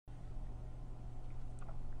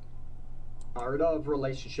Art of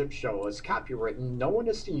Relationship show is copywritten. No one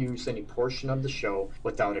is to use any portion of the show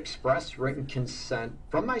without express written consent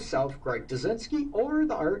from myself, Greg Dazinski, or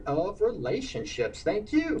the Art of Relationships.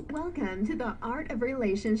 Thank you. Welcome to the Art of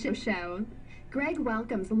Relationship show. Greg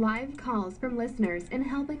welcomes live calls from listeners in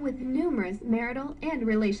helping with numerous marital and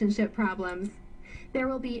relationship problems. There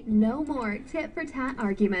will be no more tit-for-tat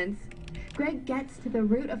arguments. Greg gets to the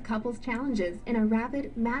root of couples' challenges in a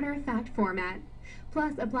rapid, matter-of-fact format,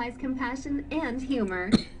 plus applies compassion and humor.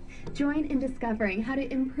 Join in discovering how to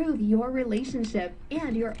improve your relationship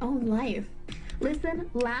and your own life. Listen,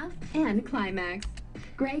 laugh, and climax.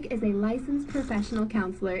 Greg is a licensed professional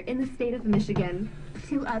counselor in the state of Michigan.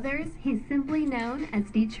 To others, he's simply known as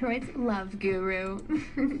Detroit's love guru.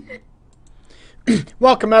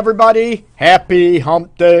 Welcome, everybody. Happy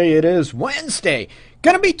hump day. It is Wednesday.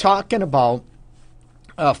 Going to be talking about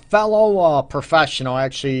a fellow professional.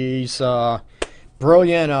 Actually, he's a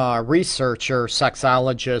brilliant researcher,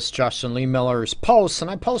 sexologist, Justin Lee Miller's post.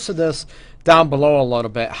 And I posted this down below a little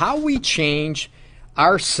bit. How we change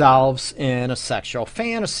ourselves in a sexual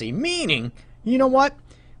fantasy. Meaning, you know what?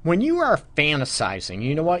 When you are fantasizing,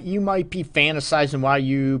 you know what? You might be fantasizing while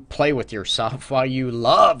you play with yourself, while you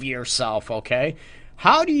love yourself, okay?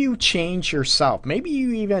 How do you change yourself? Maybe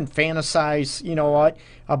you even fantasize, you know what,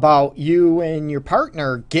 about you and your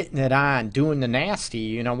partner getting it on, doing the nasty,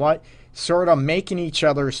 you know what? Sort of making each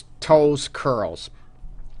other's toes curls.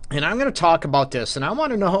 And I'm going to talk about this, and I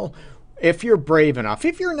want to know if you're brave enough,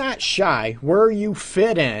 if you're not shy, where you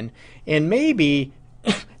fit in, and maybe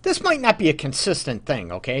this might not be a consistent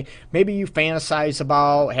thing, okay? Maybe you fantasize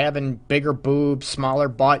about having bigger boobs, smaller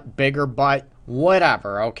butt, bigger butt,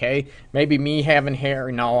 whatever, okay? Maybe me having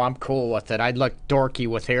hair. No, I'm cool with it. I'd look dorky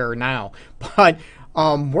with hair now. But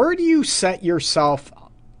where do you set yourself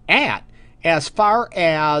at as far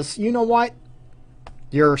as, you know what,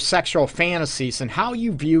 your sexual fantasies and how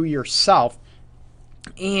you view yourself?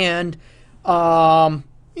 And, you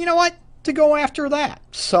know what, to go after that.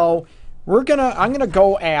 So I'm gonna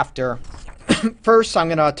go after. First, I'm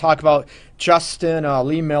gonna talk about Justin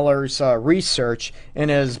Lee Miller's research in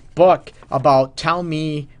his book about "Tell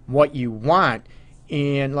Me What You Want,"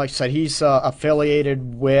 and like I said, he's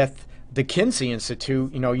affiliated with the Kinsey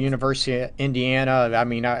Institute, you know, University of Indiana. I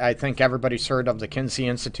mean, I think everybody's heard of the Kinsey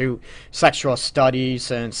Institute, sexual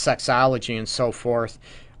studies and sexology and so forth.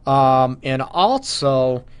 And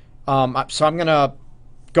also, so I'm gonna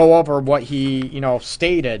go over what he, you know,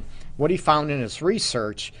 stated, what he found in his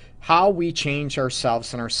research, how we change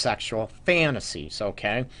ourselves in our sexual fantasies,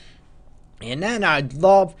 okay? And then I'd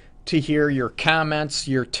love to hear your comments,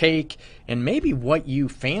 your take, and maybe what you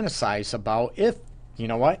fantasize about, if, you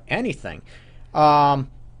know what, anything.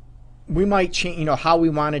 We might change, you know, how we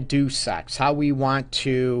want to do sex, how we want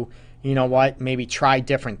to, you know what, maybe try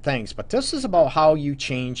different things. But this is about how you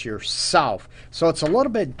change yourself. So it's a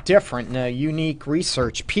little bit different in a unique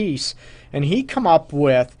research piece. And he come up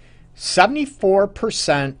with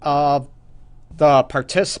 74% of the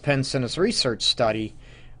participants in his research study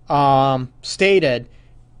stated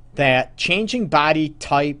that changing body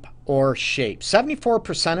type or shape.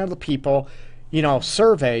 74% of the people, you know,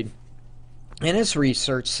 surveyed in his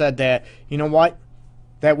research said that, you know what,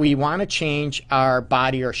 that we want to change our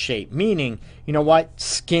body or shape. Meaning, you know what,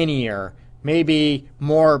 skinnier, maybe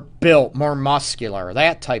more built, more muscular,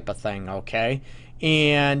 that type of thing, okay?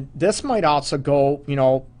 And this might also go, you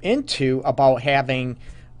know, into about having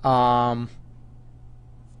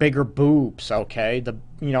bigger boobs, okay? The,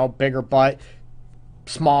 you know, bigger butt,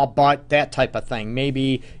 small butt, that type of thing.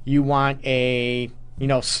 Maybe you want a, you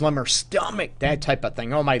know, slimmer stomach, that type of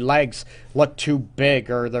thing. Oh, my legs look too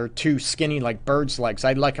big or they're too skinny like birds' legs.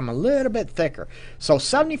 I'd like them a little bit thicker. So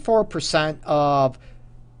 74% of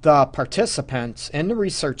the participants in the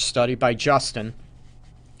research study by Justin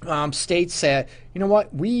states that, you know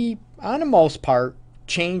what, we, on the most part,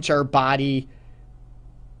 change our body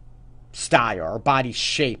style, our body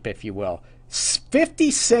shape, if you will.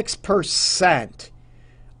 56%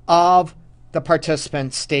 of the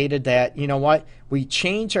participants stated that, you know what, we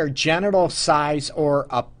change our genital size or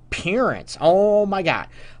appearance. Oh my God.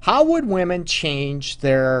 How would women change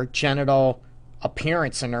their genital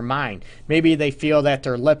appearance in their mind? Maybe they feel that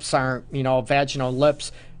their lips aren't, you know, vaginal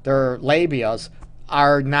lips, their labias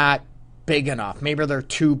are not big enough. Maybe they're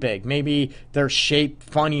too big. Maybe they're shaped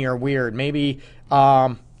funny or weird. Maybe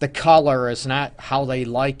the color is not how they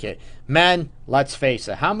like it. Men, let's face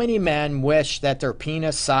it, how many men wish that their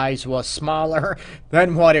penis size was smaller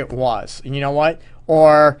than what it was? You know what?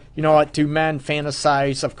 Or, you know what, do men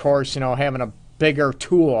fantasize, of course, you know, having a bigger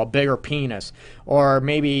tool, a bigger penis? Or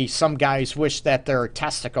maybe some guys wish that their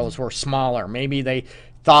testicles were smaller. Maybe they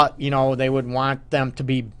thought, they would want them to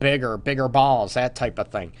be bigger balls, that type of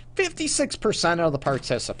thing. 56% of the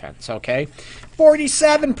participants, okay?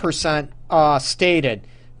 47% stated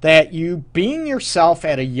that you being yourself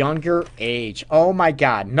at a younger age. Oh my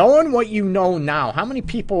God, knowing what you know now, how many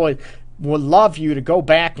people would love you to go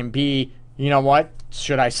back and be,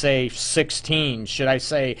 should I say 16? Should I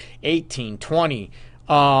say 18, 20?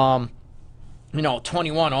 21,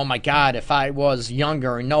 oh my God, if I was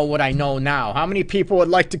younger and know what I know now. How many people would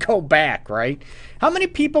like to go back, right? How many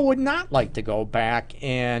people would not like to go back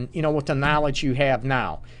and, with the knowledge you have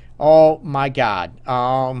now? Oh my God.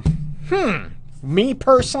 Me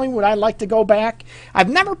personally, would I like to go back? I've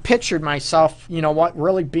never pictured myself,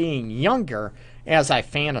 really being younger as I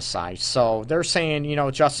fantasize. So they're saying,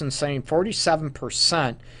 Justin's saying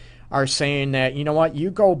 47% are saying that, you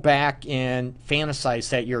go back and fantasize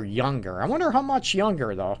that you're younger. I wonder how much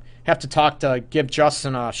younger, though. Have to give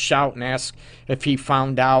Justin a shout and ask if he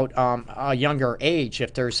found out a younger age,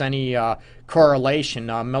 if there's any correlation.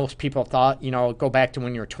 Most people thought, go back to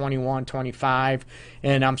when you're 21, 25,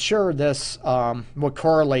 and I'm sure this would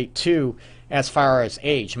correlate too as far as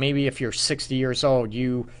age. Maybe if you're 60 years old,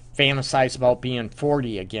 you fantasize about being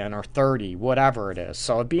 40 again or 30, whatever it is.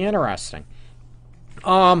 So it'd be interesting.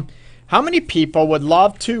 How many people would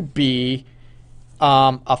love to be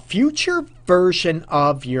a future version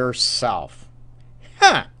of yourself?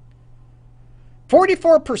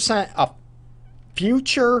 44% a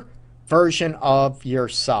future version of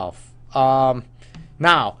yourself. Now,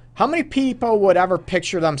 how many people would ever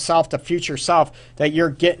picture themselves, the future self, that you're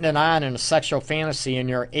getting it on in a sexual fantasy and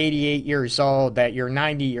you're 88 years old, that you're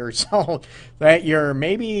 90 years old, that you're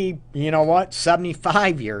maybe,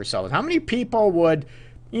 75 years old? How many people would,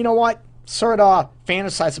 sort of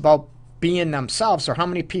fantasize about being themselves? Or how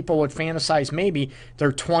many people would fantasize maybe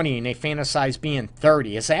they're 20 and they fantasize being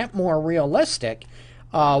 30? Is that more realistic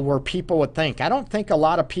where people would think? I don't think a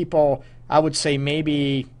lot of people, I would say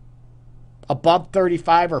maybe above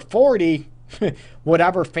 35 or 40 would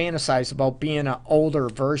ever fantasize about being an older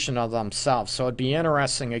version of themselves. So it'd be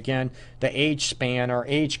interesting, again, the age span or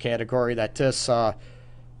age category that this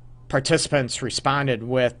participants responded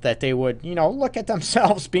with, that they would, look at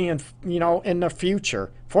themselves being, in the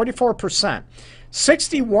future. 44%.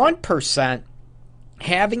 61%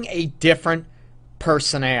 having a different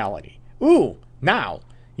personality. Ooh, now,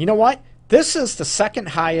 you know what? This is the second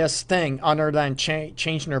highest thing other than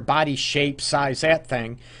changing their body shape, size, that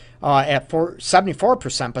thing, at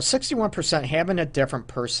 74%, but 61% having a different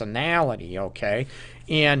personality, okay?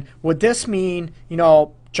 And would this mean,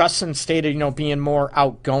 Justin stated, being more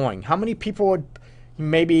outgoing? How many people would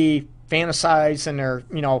maybe fantasize in their,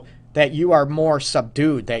 that you are more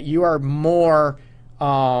subdued, that you are more,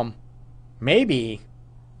 maybe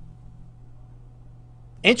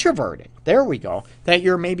introverted? There we go. That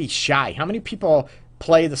you're maybe shy. How many people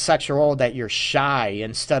play the sexual role that you're shy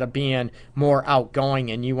instead of being more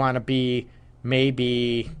outgoing and you want to be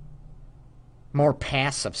maybe more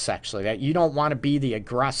passive sexually, that you don't want to be the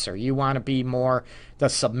aggressor, you want to be more the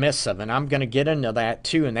submissive? And I'm going to get into that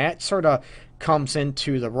too, and that sort of comes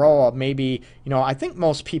into the role of maybe, I think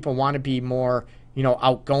most people want to be more,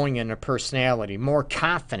 outgoing in their personality, more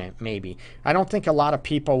confident maybe. I don't think a lot of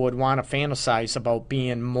people would want to fantasize about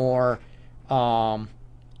being more, having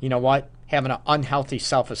an unhealthy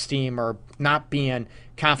self-esteem or not being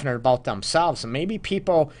confident about themselves. And maybe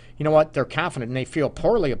people, they're confident and they feel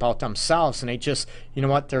poorly about themselves, and they just,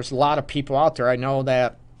 there's a lot of people out there, I know,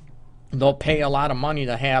 that they'll pay a lot of money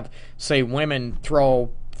to have, say, women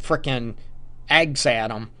throw frickin' eggs at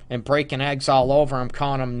them and breaking eggs all over them,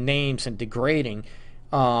 calling them names and degrading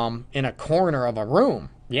in a corner of a room.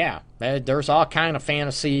 Yeah, there's all kind of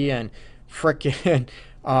fantasy and frickin'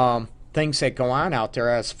 things that go on out there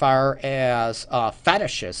as far as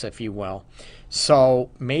fetishes, if you will. So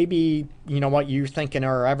maybe, you're thinking,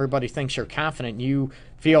 or everybody thinks you're confident, you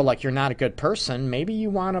feel like you're not a good person. Maybe you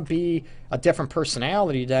want to be a different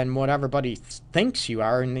personality than what everybody thinks you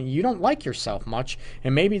are, and you don't like yourself much,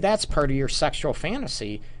 and maybe that's part of your sexual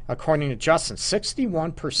fantasy. According to Justin,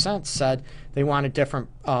 61% said they want a different,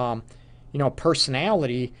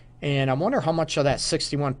 personality, and I wonder how much of that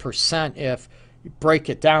 61%, if you break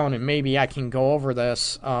it down, and maybe I can go over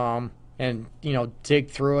this and dig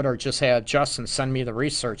through it, or just have Justin send me the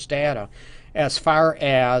research data as far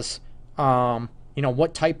as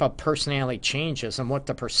what type of personality changes and what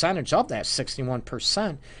the percentage of that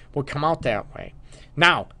 61% would come out that way.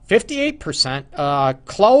 Now, 58%,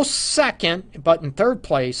 close second, but in third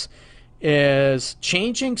place, is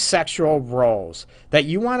changing sexual roles. That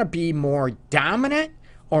you want to be more dominant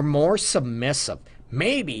or more submissive.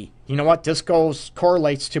 maybe, you know what, this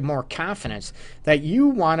correlates to more confidence, that you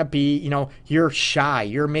want to be, you know, you're shy,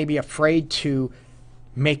 you're maybe afraid to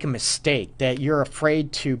make a mistake, that you're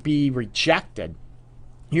afraid to be rejected.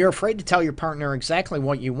 You're afraid to tell your partner exactly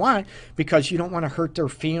what you want because you don't want to hurt their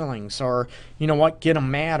feelings, or, you know what, get them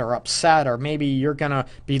mad or upset, or maybe you're going to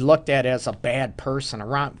be looked at as a bad person, a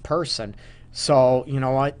rotten person. So, you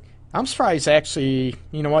know what, I'm surprised actually,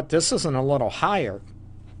 you know what, this isn't a little higher.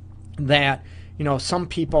 That, you know, some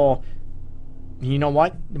people, you know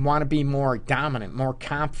what, want to be more dominant, more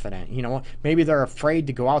confident. You know, maybe they're afraid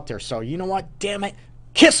to go out there. So, you know what, damn it,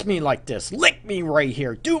 kiss me like this, lick me right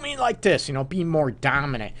here, do me like this, you know, be more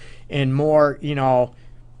dominant and more, you know,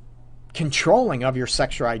 controlling of your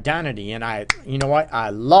sexual identity. And you know what, I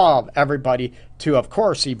love everybody to, of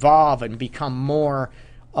course, evolve and become more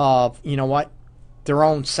of, you know what, their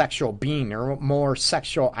own sexual being, or more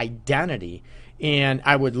sexual identity. And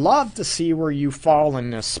I would love to see where you fall in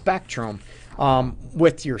the spectrum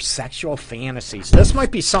with your sexual fantasies. This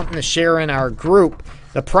might be something to share in our group,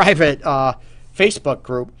 the private Facebook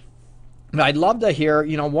group. I'd love to hear,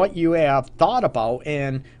 you know, what you have thought about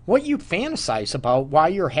and what you fantasize about while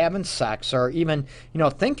you're having sex, or even, you know,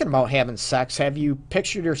 thinking about having sex. Have you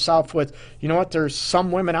pictured yourself with, you know what, there's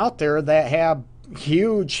some women out there that have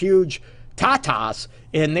huge tatas,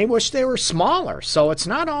 and they wish they were smaller. So it's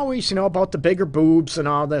not always, you know, about the bigger boobs and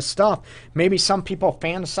all this stuff. Maybe some people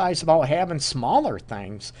fantasize about having smaller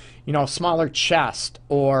things, you know, smaller chest,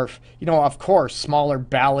 or, you know, of course, smaller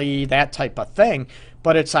belly, that type of thing.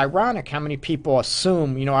 But it's ironic how many people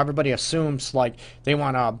assume, you know, everybody assumes like they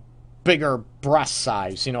want a bigger breast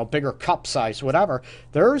size, you know, bigger cup size, whatever.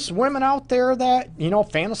 There's women out there that, you know,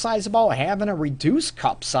 fantasize about having a reduced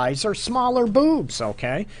cup size or smaller boobs,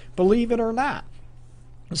 okay? Believe it or not.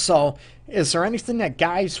 So is there anything that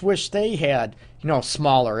guys wish they had, you know,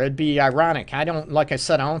 smaller? It'd be ironic. Like I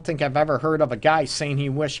said, I don't think I've ever heard of a guy saying he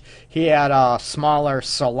wished he had a smaller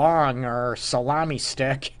salon or salami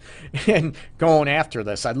stick and going after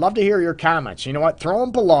this. I'd love to hear your comments. You know what? Throw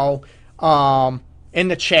them below. In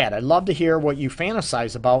the chat. I'd love to hear what you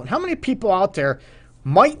fantasize about. How many people out there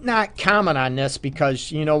might not comment on this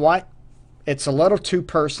because, you know what, it's a little too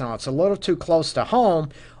personal, it's a little too close to home,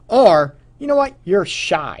 or, you know what, you're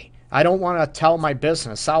shy. I don't want to tell my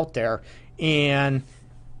business out there, and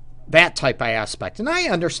that type of aspect. And I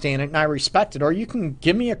understand it and I respect it. Or you can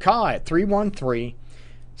give me a call at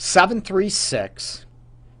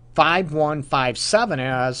 313-736-5157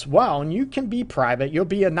 as well, and you can be private. You'll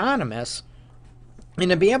be anonymous. And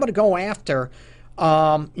to be able to go after,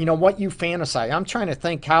 you know, what you fantasize. I'm trying to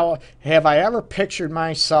think, how have I ever pictured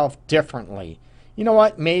myself differently? You know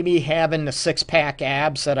what? Maybe having the six-pack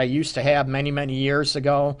abs that I used to have many years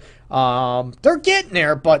ago. They're getting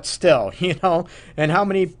there, but still, you know. And how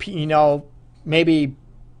many, you know, maybe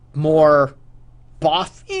more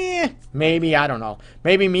buff? Maybe, I don't know.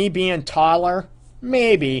 Maybe me being taller?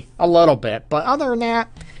 Maybe a little bit. But other than that,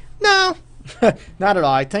 no, not at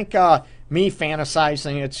all. I think me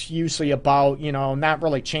fantasizing, it's usually about, you know, not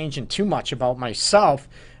really changing too much about myself.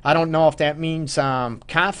 I don't know if that means I'm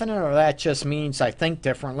confident, or that just means I think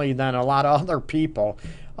differently than a lot of other people.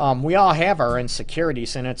 We all have our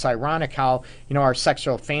insecurities, and it's ironic how, you know, our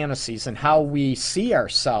sexual fantasies and how we see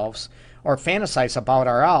ourselves or fantasize about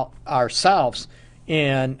ourselves.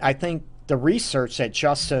 And I think the research that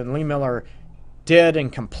Justin Lee Miller did and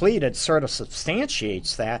completed sort of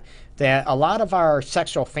substantiates that a lot of our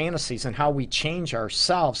sexual fantasies and how we change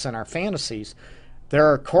ourselves and our fantasies,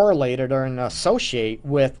 they're correlated or associate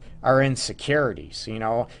with our insecurities. You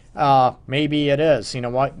know, maybe it is, you know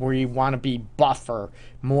what, we want to be buffer,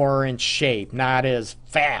 more in shape, not as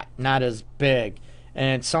fat, not as big.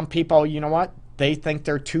 And some people, you know what, they think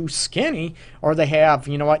they're too skinny, or they have,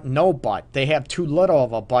 you know what, no butt. They have too little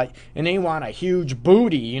of a butt, and they want a huge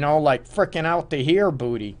booty, you know, like freaking out to here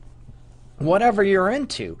booty. Whatever you're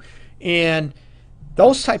into. And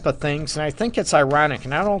those type of things, and I think it's ironic,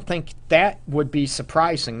 and I don't think that would be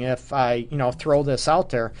surprising if I, you know, throw this out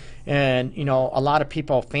there, and, you know, a lot of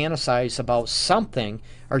people fantasize about something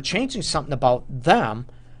or changing something about them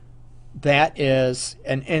that is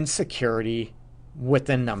an insecurity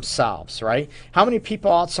within themselves, right? How many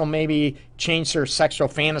people also maybe change their sexual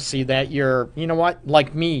fantasy that you're, you know what,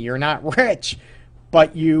 like me, you're not rich,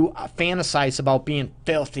 but you fantasize about being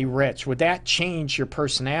filthy rich? Would that change your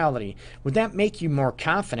personality? Would that make you more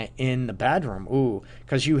confident in the bedroom? Ooh,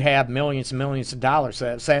 because you have millions and millions of dollars.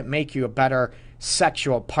 Does that make you a better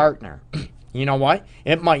sexual partner? You know what?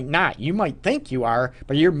 It might not. You might think you are,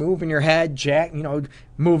 but you're moving your head, Jack, you know,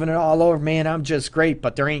 moving it all over. Man, I'm just great,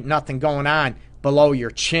 but there ain't nothing going on. below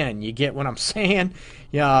your chin. You get what I'm saying?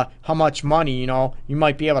 Yeah, how much money, you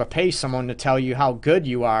might be able to pay someone to tell you how good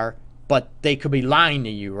you are, but they could be lying to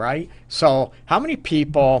you, right? So how many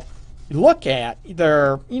people look at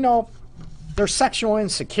their sexual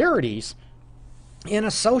insecurities and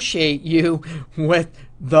associate you with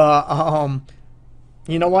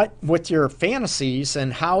with your fantasies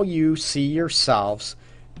and how you see yourselves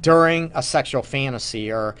during a sexual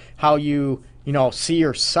fantasy, or how you see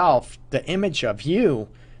yourself, the image of you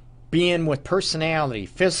being with personality,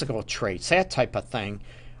 physical traits, that type of thing,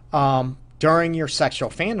 during your sexual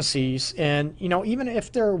fantasies. And even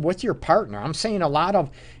if they're with your partner, I'm saying a lot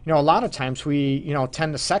of times we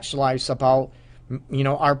tend to sexualize about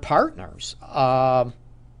our partners.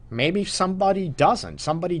 Maybe somebody doesn't,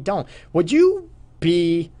 somebody don't. Would you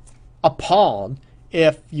be appalled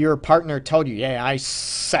if your partner told you, yeah, I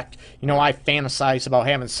fantasize about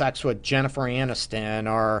having sex with Jennifer Aniston,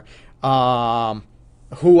 or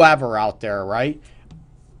whoever out there, right?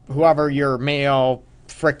 Whoever your male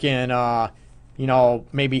frickin',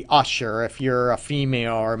 maybe Usher if you're a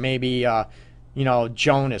female, or maybe,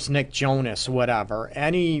 Jonas, Nick Jonas, whatever.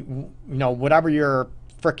 Whatever your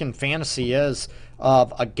frickin' fantasy is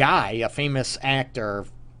of a guy, a famous actor,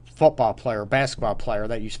 football player, basketball player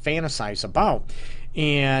that you fantasize about.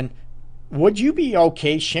 And would you be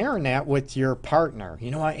okay sharing that with your partner?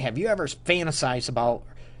 Have you ever fantasized about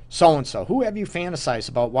so-and-so? Who have you fantasized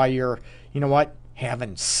about while you're,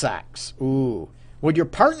 having sex? Ooh. Would your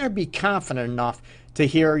partner be confident enough to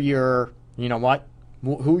hear your,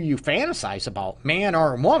 who you fantasize about, man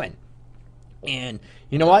or woman? And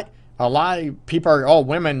a lot of people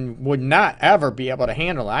women would not ever be able to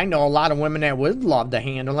handle it. I know a lot of women that would love to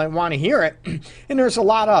handle it, want to hear it. And there's a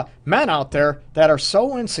lot of men out there that are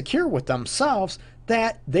so insecure with themselves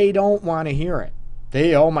that they don't want to hear it.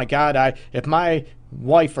 Oh my God, if my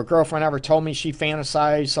wife or girlfriend ever told me she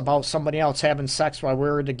fantasized about somebody else having sex while we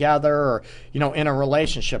were together, or, in a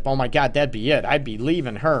relationship, oh my God, that'd be it. I'd be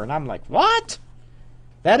leaving her. And I'm like, what?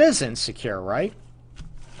 That is insecure, right?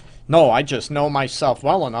 No, I just know myself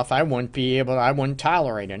well enough. I wouldn't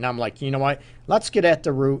tolerate it. And I'm like, you know what? Let's get at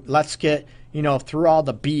the root. Let's get, through all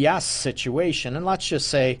the BS situation. And let's just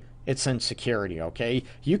say it's insecurity, okay?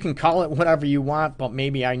 You can call it whatever you want, but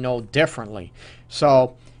maybe I know differently.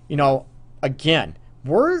 So, again,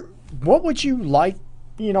 what would you like,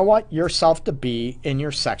 yourself to be in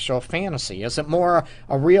your sexual fantasy? Is it more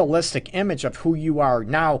a realistic image of who you are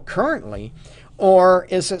now currently? Or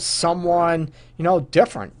is it someone,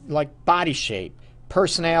 different, like body shape,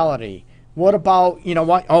 personality? What about,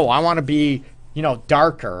 oh, I want to be,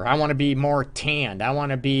 darker. I want to be more tanned. I want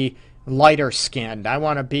to be lighter skinned. I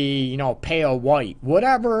want to be, pale white,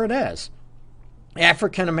 whatever it is.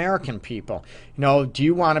 African American people, do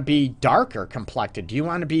you want to be darker complected? Do you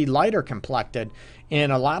want to be lighter complected?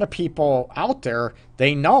 And a lot of people out there,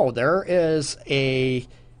 they know there is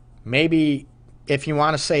maybe, if you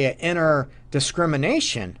want to say, an inner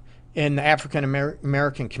discrimination in the African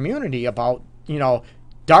American community about,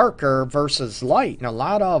 darker versus light. And a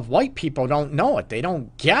lot of white people don't know it. They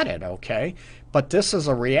don't get it, okay? But this is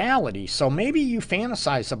a reality. So maybe you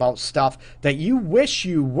fantasize about stuff that you wish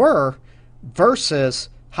you were versus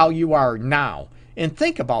how you are now. And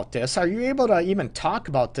think about this. Are you able to even talk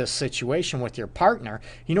about this situation with your partner?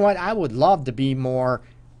 You know what? I would love to be more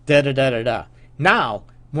da-da-da-da-da. Now,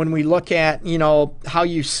 when we look at, how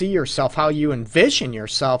you see yourself, how you envision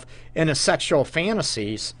yourself in a sexual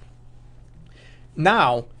fantasies,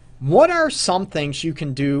 now, what are some things you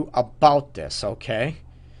can do about this, okay?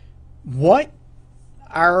 What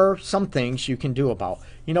are some things you can do about?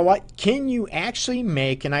 You know what? Can you actually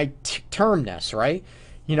make, and I term this, right?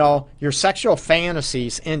 Your sexual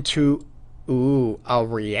fantasies into, a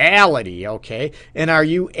reality, okay? And are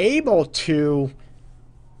you able to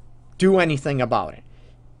do anything about it?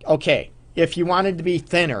 Okay, if you wanted to be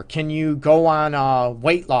thinner, can you go on a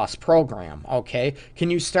weight loss program? Okay, can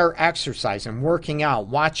you start exercising, working out,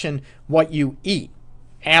 watching what you eat?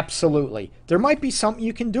 Absolutely. There might be something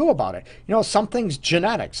you can do about it. Some things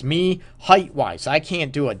genetics. Me, height-wise, I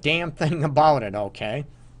can't do a damn thing about it, okay?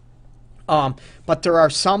 But there are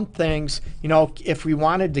some things, if we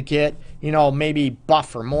wanted to get, maybe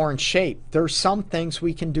buffer, more in shape, there's some things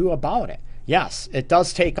we can do about it. Yes, it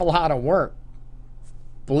does take a lot of work.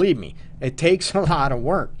 Believe me, it takes a lot of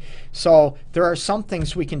work. So there are some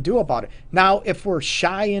things we can do about it. Now, if we're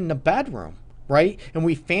shy in the bedroom, right, and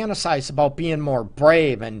we fantasize about being more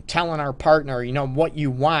brave and telling our partner, what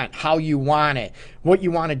you want, how you want it, what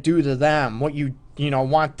you want to do to them, what you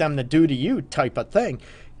want them to do to you type of thing,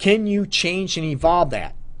 can you change and evolve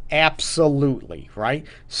that? Absolutely, right?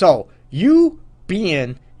 So you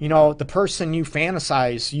being, the person you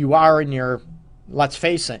fantasize you are in your, let's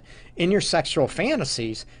face it, in your sexual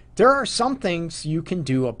fantasies, there are some things you can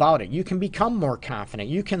do about it. You can become more confident.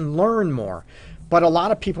 You can learn more. But a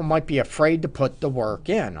lot of people might be afraid to put the work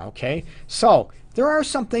in, okay? So there are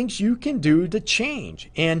some things you can do to change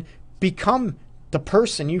and become the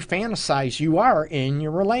person you fantasize you are in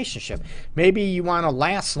your relationship. Maybe you want to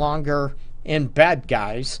last longer in bed,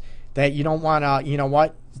 guys, that you don't want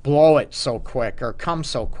to, blow it so quick or come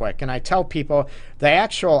so quick. And I tell people the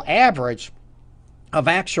actual average of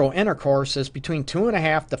actual intercourse is between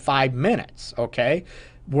 2.5 to 5 minutes, okay,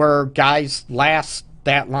 where guys last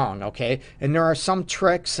that long, okay? And there are some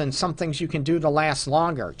tricks and some things you can do to last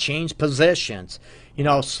longer. Change positions,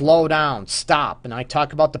 slow down, stop. And I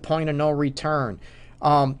talk about the point of no return.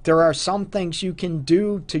 There are some things you can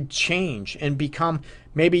do to change and become,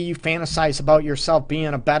 maybe you fantasize about yourself being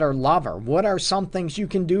a better lover. What are some things you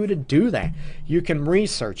can do to do that? You can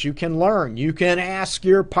research, you can learn, you can ask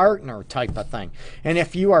your partner type of thing. And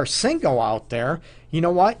if you are single out there, you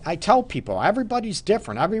know what? I tell people, everybody's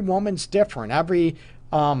different. Every woman's different. Every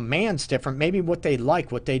man's different. Maybe what they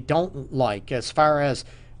like, what they don't like, as far as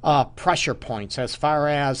pressure points, as far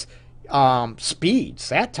as speeds,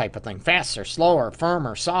 that type of thing. Faster, slower,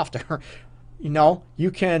 firmer, softer.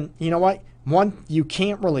 You can, you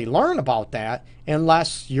can't really learn about that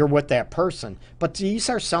unless you're with that person. But these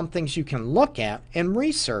are some things you can look at and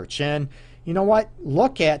research and,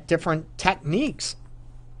 look at different techniques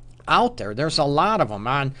out there. There's a lot of them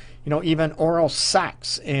on, even oral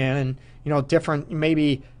sex and, different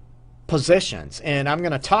maybe positions. And I'm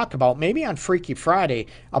going to talk about maybe on Freaky Friday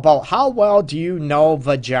about how well do you know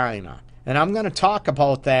vagina. And I'm going to talk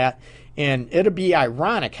about that. And it'll be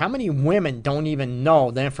ironic how many women don't even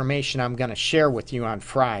know the information I'm going to share with you on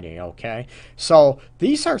Friday, okay? So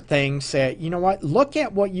these are things that, look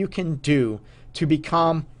at what you can do to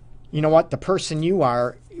become, the person you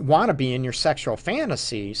want to be in your sexual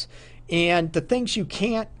fantasies. And the things you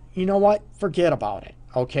can't, forget about it,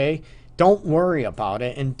 okay? Don't worry about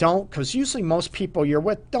it, and because usually most people you're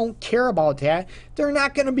with don't care about that. They're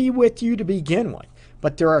not going to be with you to begin with.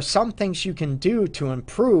 But there are some things you can do to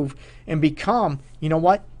improve and become,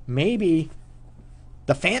 maybe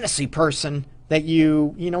the fantasy person that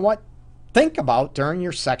you think about during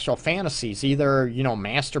your sexual fantasies, either,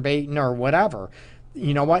 masturbating or whatever.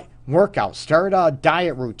 Workout, start a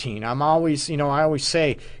diet routine. I always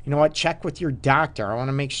say, check with your doctor. I want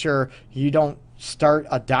to make sure you don't start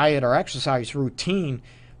a diet or exercise routine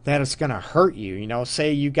that is going to hurt you.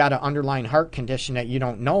 Say you got an underlying heart condition that you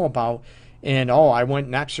don't know about, and I went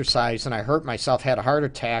and exercised and I hurt myself, had a heart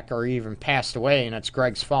attack, or even passed away, and it's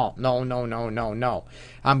Greg's fault. No.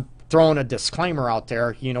 I'm throwing a disclaimer out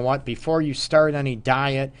there. Before you start any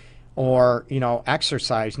diet or,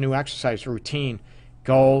 exercise, new exercise routine,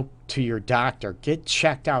 go to your doctor. Get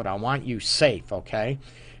checked out. I want you safe, okay?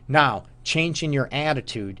 Now, changing your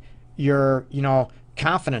attitude, your,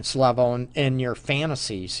 confidence level in your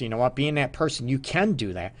fantasies, being that person, you can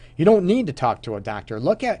do that. You don't need to talk to a doctor.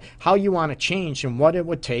 Look at how you want to change and what it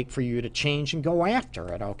would take for you to change and go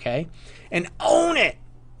after it, okay? And own it.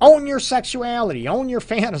 Own your sexuality. Own your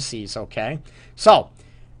fantasies, okay? So,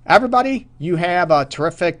 everybody, you have a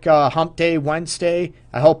terrific Hump Day Wednesday.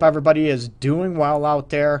 I hope everybody is doing well out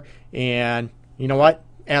there. And you know what?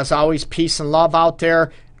 As always, peace and love out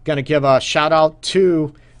there. Going to give a shout out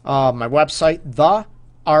to my website, the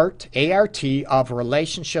art of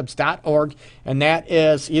relationships.org, and that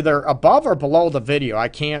is either above or below the video. I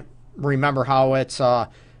can't remember how it's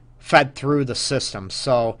fed through the system.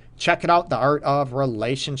 So check it out, the art of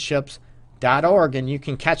relationships.org, and you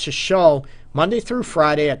can catch a show Monday through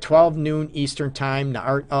Friday at 12 noon Eastern Time, the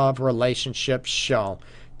Art of Relationships show.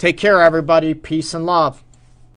 Take care, everybody. Peace and love.